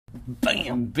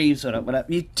Bam! Beeps, what up,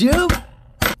 YouTube?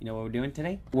 You know what we're doing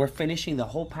today? We're finishing the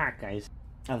whole pack, guys,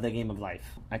 of the Game of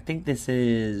Life. I think this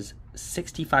is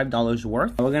 $65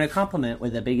 worth. We're going to complement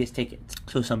with the biggest tickets.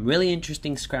 So some really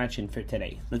interesting scratching for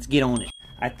today. Let's get on it.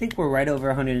 I think we're right over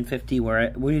 150.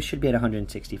 We should be at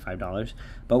 $165.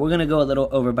 But we're going to go a little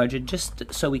over budget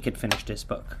just so we could finish this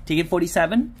book. Ticket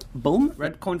 47. Boom.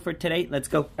 Red coin for today. Let's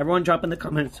go. Everyone drop in the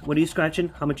comments. What are you scratching?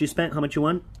 How much you spent? How much you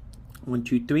won? 1,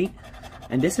 2, 3.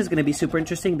 And this is going to be super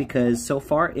interesting because so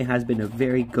far it has been a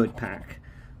very good pack.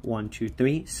 1, 2,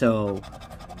 3. So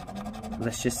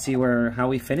let's just see how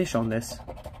we finish on this.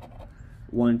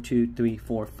 1, 2, 3,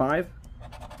 4, 5.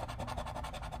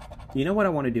 You know what I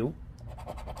want to do?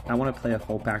 I want to play a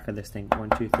whole pack of this thing.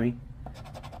 1, 2, 3.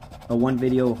 One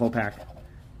video, a whole pack.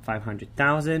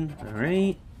 500,000. All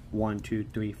right. 1, 2,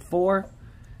 3, 4.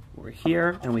 We're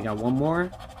here, and we got one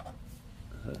more.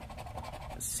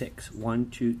 6. 1,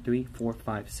 2, 3, 4,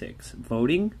 5, 6.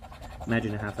 Voting.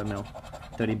 Imagine a half a mil.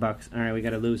 30 bucks. All right, we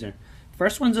got a loser.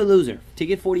 First one's a loser.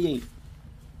 Ticket 48.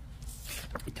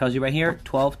 It tells you right here,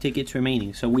 12 tickets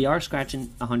remaining. So we are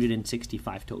scratching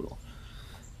 165 total.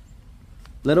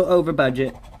 Little over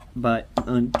budget, but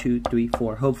 1, 2, 3,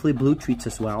 4. Hopefully blue treats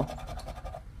us well.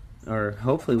 Or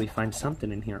hopefully we find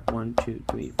something in here. 1, 2,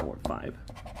 3, 4, 5.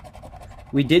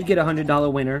 We did get a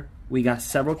 $100 winner. We got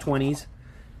several 20s.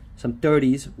 Some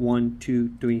 30s. 1,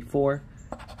 2, 3, 4.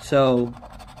 So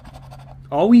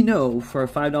all we know for a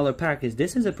 $5 pack is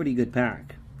this is a pretty good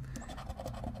pack.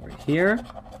 We're here.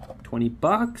 20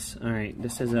 bucks. All right,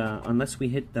 this is unless we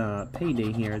hit the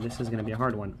payday here, this is gonna be a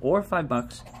hard one. Or 5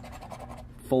 bucks.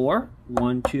 4.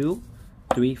 1, 2,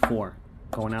 3, 4.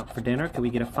 Going out for dinner. Can we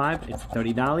get a 5? It's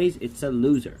 $30. It's a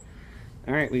loser.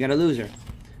 All right, we got a loser.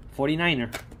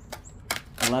 49er.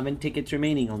 11 tickets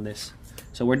remaining on this.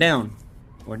 So we're down.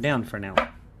 We're down for now.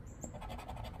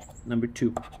 Number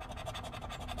 2.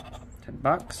 10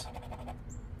 bucks.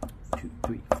 2,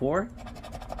 3, 4.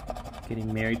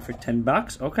 Getting married for 10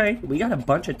 bucks. Okay, we got a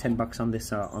bunch of 10 bucks on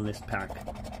this pack.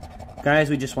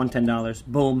 Guys, we just won $10.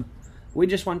 Boom. We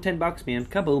just won 10 bucks, man.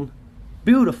 Kaboom.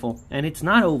 Beautiful. And it's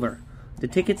not over. The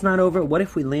ticket's not over. What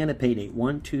if we land a payday?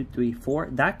 1, 2, 3, 4.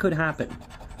 That could happen.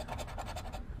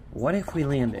 What if we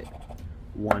land it?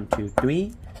 1, 2,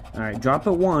 3. All right, drop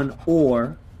a 1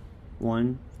 or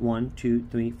 1, 1, 2,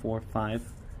 3, 4,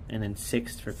 5, and then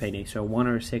 6 for payday. So 1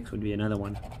 or 6 would be another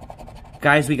one.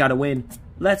 Guys, we got to win.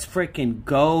 Let's freaking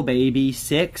go, baby.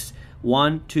 6.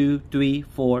 1, 2, 3,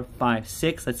 4, 5,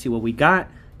 6. Let's see what we got.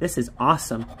 This is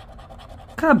awesome.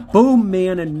 Kaboom,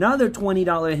 man. Another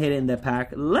 $20 hit in the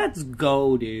pack. Let's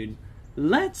go, dude.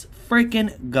 Let's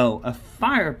freaking go. A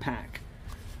fire pack.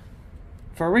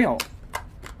 For real.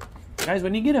 Guys,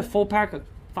 when you get a full pack of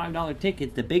 $5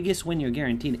 tickets, the biggest win you're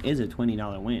guaranteed is a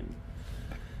 $20 win.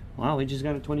 Wow, we just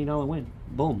got a $20 win.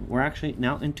 Boom. We're actually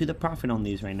now into the profit on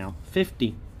these right now.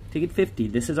 50. Ticket 50.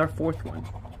 This is our 4th one.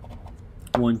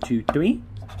 1, 2, 3.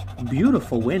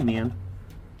 Beautiful win, man.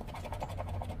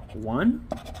 1.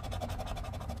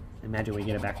 Imagine we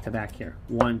get a back-to-back here.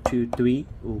 1, 2, 3.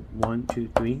 Ooh, 1, 2,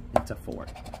 3. It's a 4.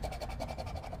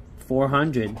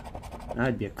 400.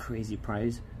 That'd be a crazy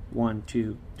prize. 1,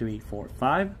 2, 3, 4,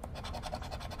 5.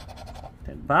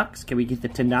 10 bucks. Can we get the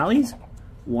 $10?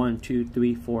 1, 2,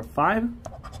 3, 4, 5.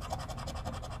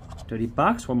 30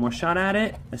 bucks. One more shot at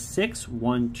it. A 6.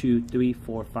 1, 2, 3,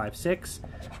 4, 5, 6.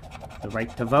 The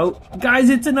right to vote. Guys,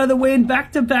 it's another win.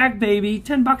 Back-to-back, baby.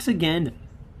 10 bucks again.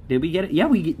 Did we get it? Yeah,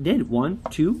 we did. 1,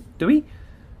 2, 3.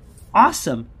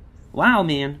 Awesome. Wow,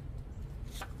 man.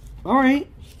 All right.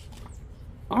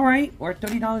 All right. We're at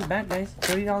 $30 back, guys.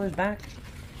 $30 back.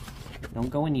 Don't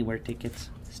go anywhere, tickets.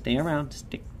 Stay around.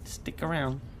 Stick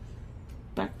around.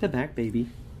 Back to back, baby.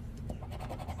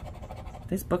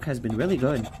 This book has been really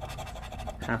good.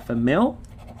 Half a mil.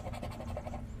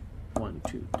 1,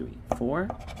 2, 3, 4.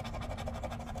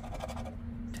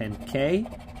 10K.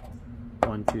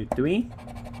 1, 2, 3.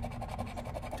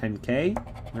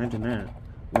 10K. Imagine that.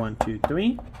 1, 2,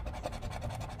 3.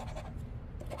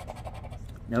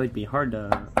 That would be hard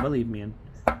to believe, man.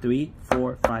 3,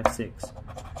 4, 5, 6.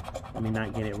 Let me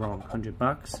not get it wrong. 100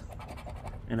 bucks.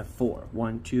 And a 4.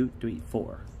 1, 2, 3,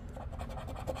 4.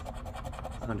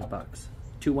 100 bucks.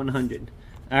 2, 100.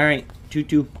 All right. 2,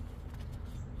 2.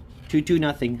 2, 2,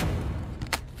 nothing.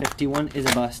 51 is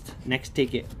a bust. Next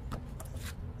ticket.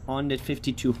 On to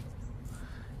 52.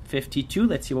 52.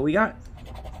 Let's see what we got.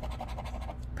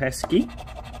 Pesky.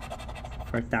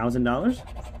 For $1,000.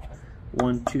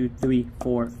 1, 2, 3,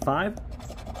 4, 5.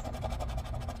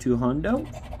 2 hundo.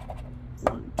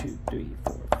 1, 2, 3,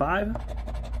 4, 5.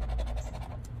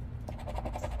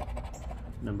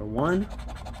 Number 1.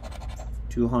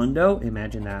 2 hundo.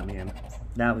 Imagine that, man.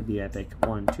 That would be epic.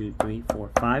 1, 2, 3, 4,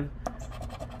 5.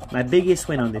 My biggest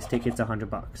win on this ticket's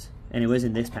 $100, and it was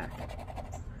in this pack.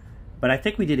 But I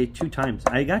think we did it 2 times.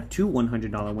 I got 2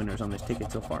 $100 winners on this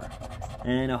ticket so far,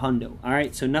 and a hundo. All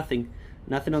right, so nothing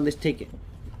on this ticket.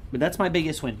 But that's my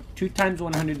biggest win. 2 times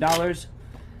 $100.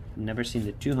 Never seen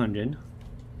the 200.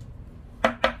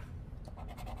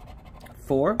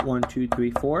 4, 1, 2,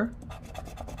 3, 4.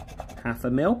 Half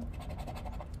a mil.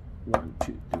 1,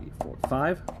 2, 3, 4,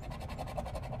 5.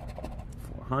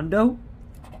 4 hundo.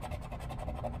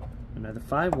 Another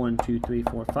 5. 1, 2, 3,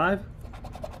 4, 5.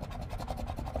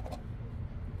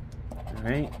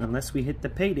 Alright, unless we hit the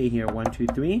payday here. 1, 2,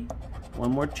 3.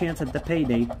 One more chance at the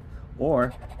payday.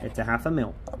 Or it's a half a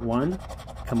mil. 1.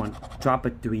 Come on, drop a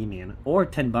 3, man. Or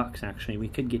 $10 actually. We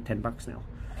could get $10 now.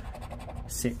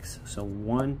 6. So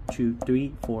 1, 2,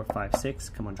 3, 4, 5, 6.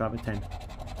 Come on, drop a 10.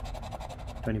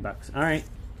 $20. Alright.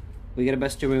 We get a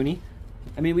Busteroonie.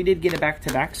 I mean, we did get it back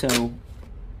to back, so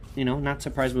you know, not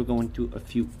surprised we're going to a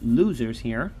few losers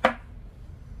here.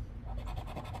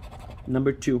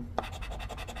 Number 2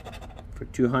 for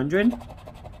 200.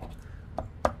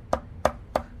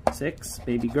 6,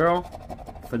 baby girl,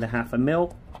 for the half a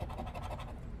mil.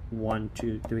 1,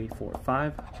 2, 3, 4,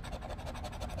 5.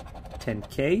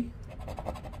 10K.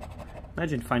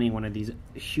 Imagine finding one of these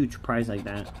huge prize like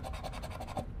that.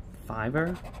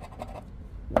 5er.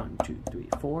 1, 2, 3,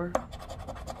 4.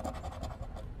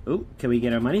 Ooh, can we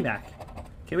get our money back?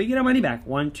 Can we get our money back?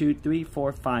 1, 2, 3,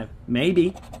 4, 5.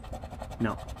 Maybe.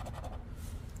 No.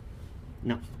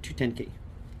 No. 210K.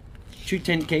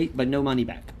 210K, but no money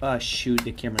back. Oh, shoot,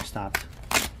 the camera stopped.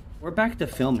 We're back to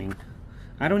filming.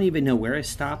 I don't even know where it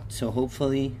stopped, so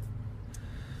hopefully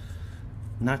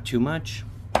not too much.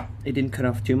 It didn't cut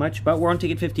off too much, but we're on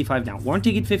ticket 55 now. We're on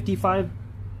ticket 55.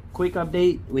 Quick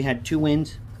update. We had 2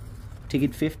 wins.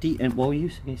 Ticket 50, and well, you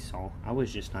saw. I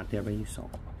was just not there, but you saw.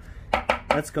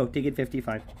 Let's go. Ticket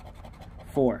 55.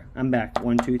 4. I'm back.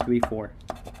 1, 2, 3, 4.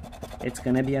 It's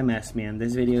gonna be a mess, man.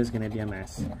 This video is gonna be a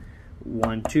mess.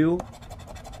 1, 2.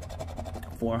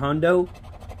 4 hundo.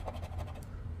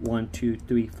 1, 2,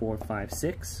 3, 4, 5,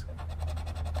 6.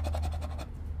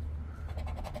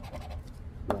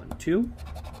 1, 2.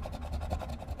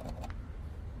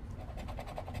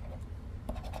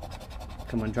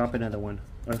 Come on, drop another one.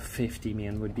 A 50,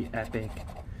 man, would be epic.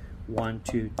 1,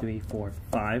 2, 3, 4,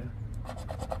 5.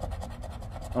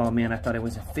 Oh man, I thought it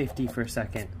was a 50 for a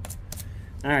second.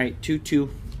 All right, 2, 2.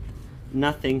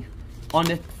 Nothing. On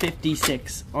the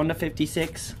 56. On the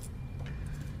 56.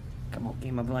 Come on,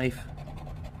 game of life.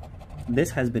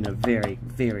 This has been a very,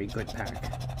 very good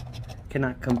pack.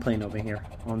 Cannot complain over here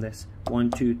on this.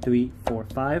 1, 2, 3, 4,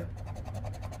 5.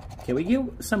 Can we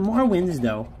get some more wins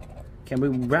though? Can we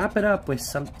wrap it up with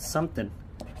something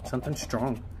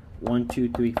strong? 1, 2,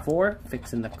 3, 4.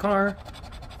 Fixing the car.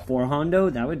 4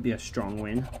 hundo. That would be a strong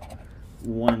win.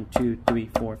 1, 2, 3,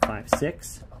 4, 5,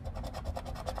 6.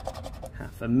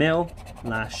 Half a mil.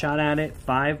 Last shot at it.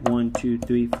 5. 1, 2,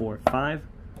 3, 4, 5.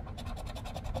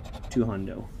 2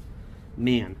 hundo.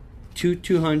 Man, 2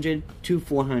 200, 2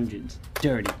 400s.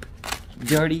 Dirty.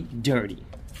 Dirty, dirty.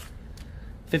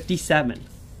 57.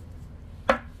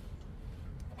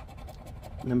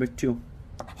 Number 2.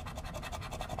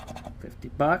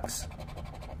 $50.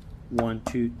 1,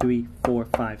 2, 3, 4,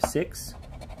 5, 6.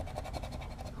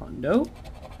 Hundo.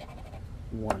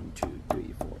 1, 2,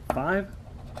 3, 4, 5.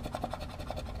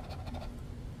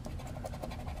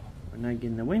 We're not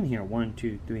getting the win here. 1,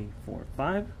 2, 3, 4,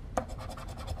 5.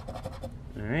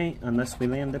 Alright, unless we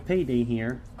land the payday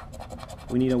here.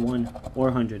 We need a 1 or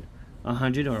 100.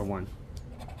 100 or a 1.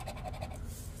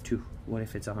 2. What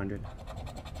if it's 100?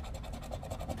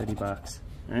 $30.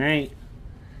 Alright.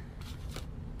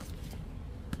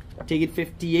 Ticket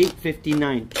 58,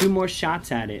 59. 2 more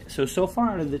shots at it. So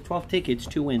far out of the 12 tickets,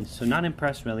 2 wins. So not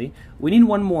impressed really. We need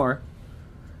 1 more.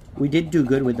 We did do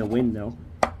good with the win though.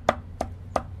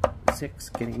 6,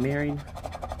 getting married.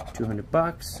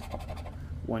 $200.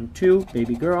 1, 2,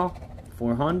 baby girl.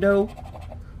 4 hundo.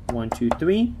 1, 2,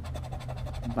 3.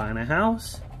 Buying a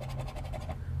house.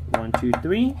 1, 2,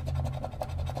 3.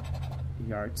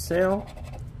 Yard sale.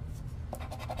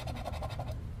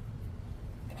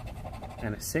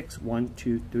 And a 6. 1,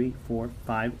 2, 3, 4,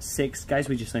 5, 6. Guys,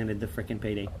 we just landed the freaking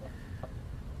payday.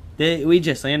 We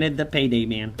just landed the payday,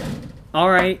 man.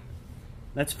 Alright.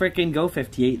 Let's freaking go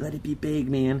 58. Let it be big,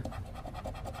 man.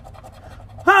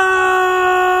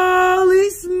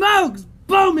 Holy smokes!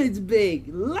 Boom, it's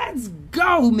big. Let's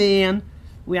go, man.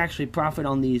 We actually profit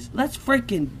on these. Let's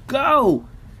freaking go.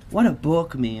 What a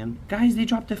book, man. Guys, they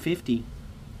dropped to 50.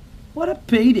 What a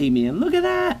payday, man. Look at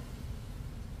that.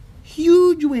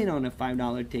 Huge win on a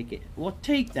 $5 ticket. We'll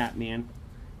take that, man.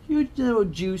 Huge little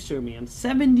juicer, man.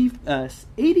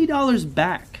 $80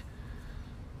 back.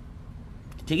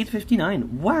 Ticket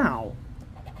 59. Wow.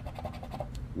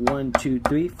 1, 2,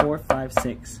 3, 4, 5,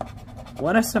 6.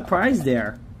 What a surprise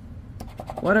there.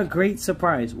 What a great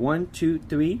surprise. 1, 2,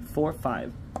 3, 4,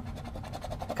 5.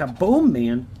 Kaboom,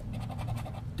 man.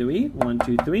 3. 1,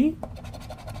 2, 3.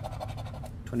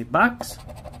 $20.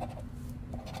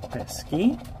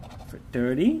 Pesky for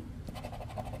 30.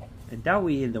 I doubt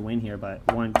we either win here, but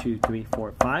 1, 2, 3,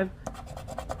 4, 5.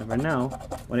 Never know.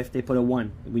 What if they put a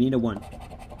 1? We need a 1.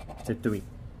 It's a 3.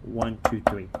 1, 2,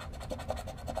 3.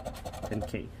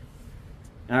 10K.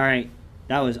 Alright.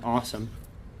 That was awesome.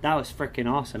 That was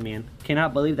freaking awesome, man.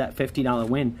 Cannot believe that $50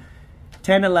 win.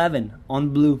 10-11 on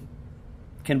blue.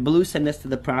 Can blue send us to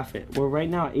the profit? We're right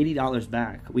now at $80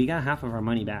 back. We got half of our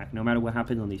money back, no matter what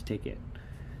happens on these tickets.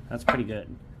 That's pretty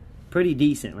good. Pretty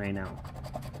decent right now.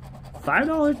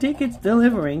 $5 tickets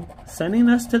delivering, sending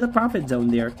us to the profit zone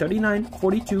there. 39,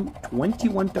 42,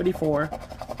 21, 34,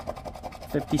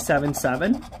 57,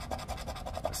 7,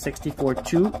 64,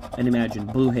 2, and imagine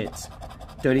blue hits.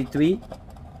 33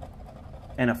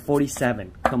 and a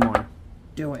 47. Come on,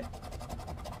 do it.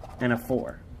 And a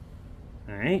 4.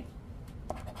 All right.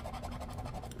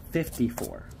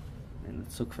 54. And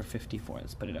let's look for 54.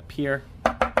 Let's put it up here.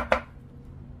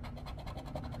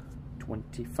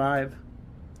 25.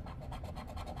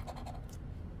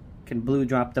 Can blue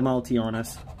drop the multi on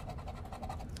us?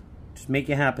 Just make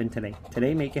it happen today.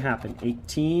 Today, make it happen.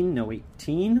 18. No,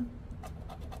 18.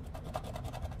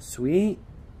 Sweet.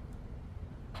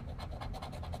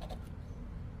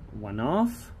 1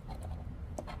 off.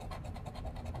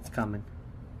 It's coming.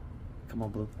 Come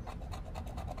on, blue.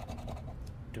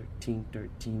 13,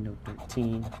 13, no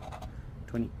 13.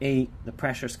 28. The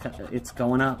pressure's it's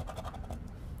going up.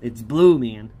 It's blue,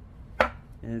 man.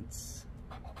 It's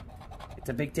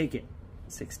a big ticket.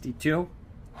 62.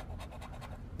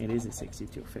 It is a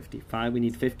 62. 55. We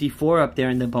need 54 up there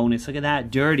in the bonus. Look at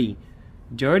that. Dirty.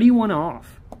 Dirty 1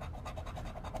 off.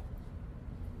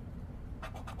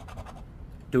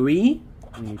 3.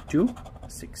 We need 2.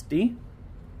 60.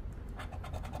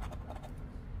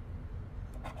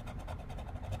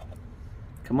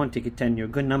 Come on, ticket 10. You're a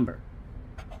good number.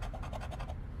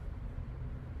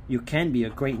 You can be a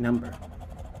great number.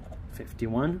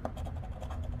 51.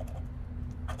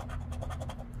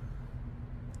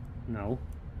 No.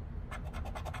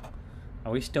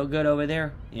 Are we still good over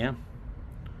there? Yeah.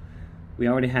 We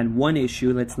already had 1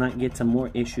 issue. Let's not get some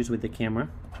more issues with the camera.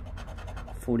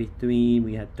 43.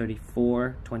 We had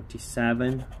 34.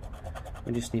 27.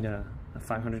 We just need a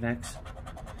 500X.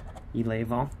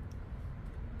 Eleval.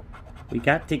 We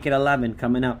got ticket 11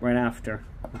 coming up right after.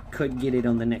 We could get it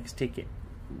on the next ticket.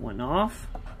 1 off.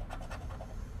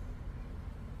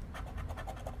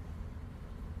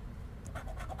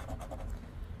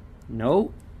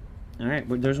 No. Alright,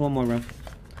 there's 1 more row.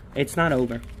 It's not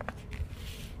over.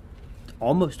 It's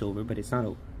almost over, but it's not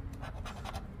over.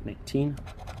 19.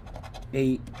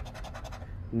 8.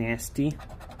 Nasty.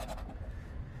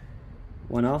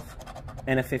 1 off.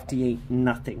 And a 58.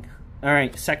 Nothing.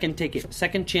 Alright, second ticket.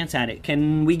 Second chance at it.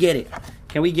 Can we get it?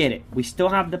 Can we get it? We still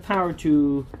have the power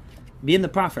to be in the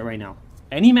profit right now.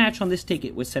 Any match on this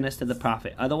ticket would send us to the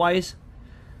profit. Otherwise,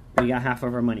 we got half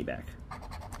of our money back.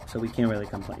 So we can't really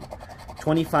complain.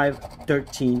 25,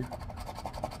 13,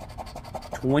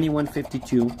 21,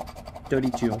 52,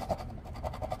 32,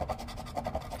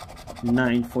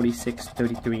 9, 46,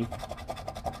 33,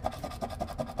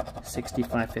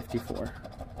 65, 54.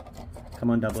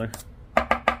 Come on, doubler.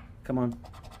 Come on,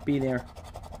 be there.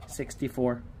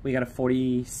 64. We got a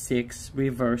 46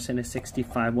 reverse and a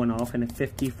 65 1 off and a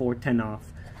 54 10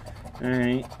 off. All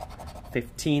right.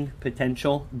 15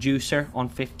 potential juicer on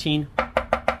 15.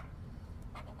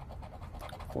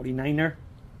 49er.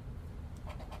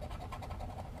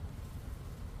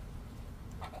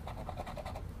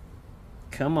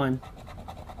 Come on.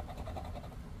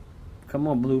 Come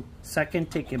on, blue.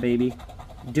 Second ticket, baby.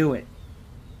 Do it.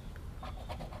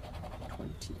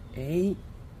 28.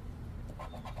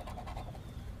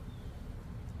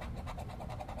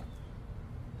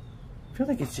 I feel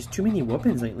like it's just too many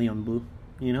whoopings lately on blue,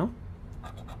 you know?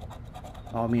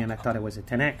 Oh man, I thought it was a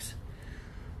 10X.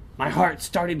 My heart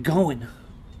started going.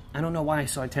 I don't know why I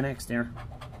saw a 10X there.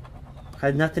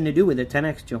 Had nothing to do with a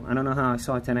 10X, Joe. I don't know how I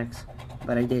saw a 10X,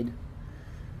 but I did.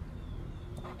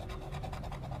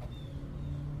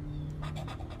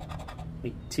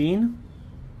 $18.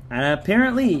 And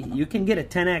apparently, you can get a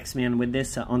 10X, man, with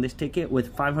this on this ticket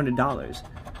with $500.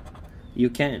 You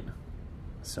can.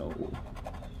 So,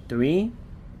 3.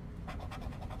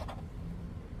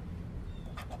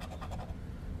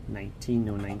 19,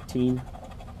 no 19.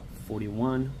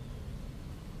 41.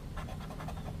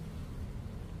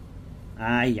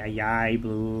 Ay, ay, ay,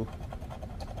 blue.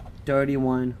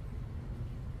 31.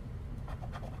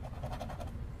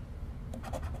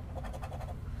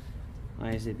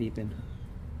 Why is it beeping?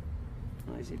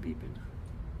 Why is it beeping?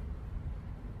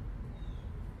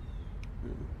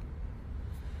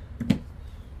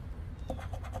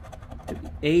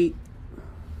 38.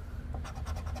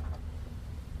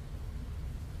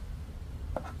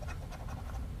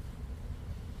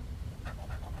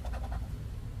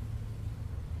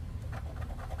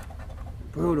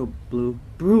 Brutal, blue.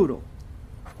 Brutal.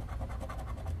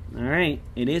 Alright,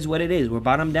 it is what it is. We're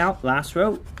bottomed out, last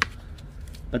row.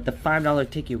 But the $5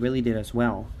 ticket really did us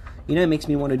well. You know, it makes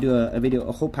me want to do a video,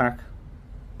 a whole pack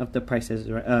of the prices,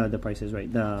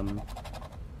 the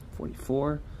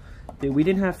 44. We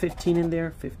didn't have 15 in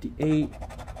there, 58.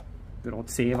 Good old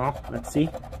save off, let's see.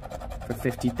 For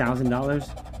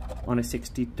 $50,000 on a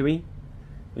 63.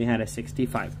 We had a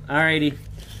 65. Alrighty.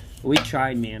 We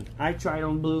tried, man. I tried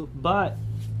on blue, but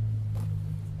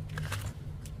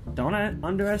don't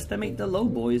underestimate the low,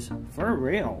 boys. For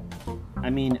real. I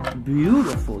mean,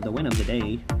 beautiful. The win of the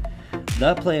day.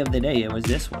 The play of the day, it was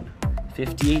this one.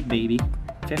 58, baby.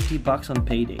 50 bucks on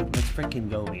payday. Let's freaking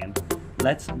go, man.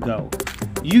 Let's go.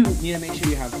 You need to make sure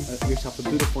you have yourself a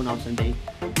beautiful and awesome day.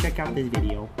 Check out this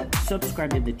video.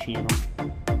 Subscribe to the channel.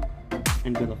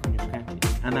 And good luck on your scratching.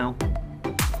 I'm out.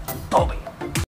 Oh,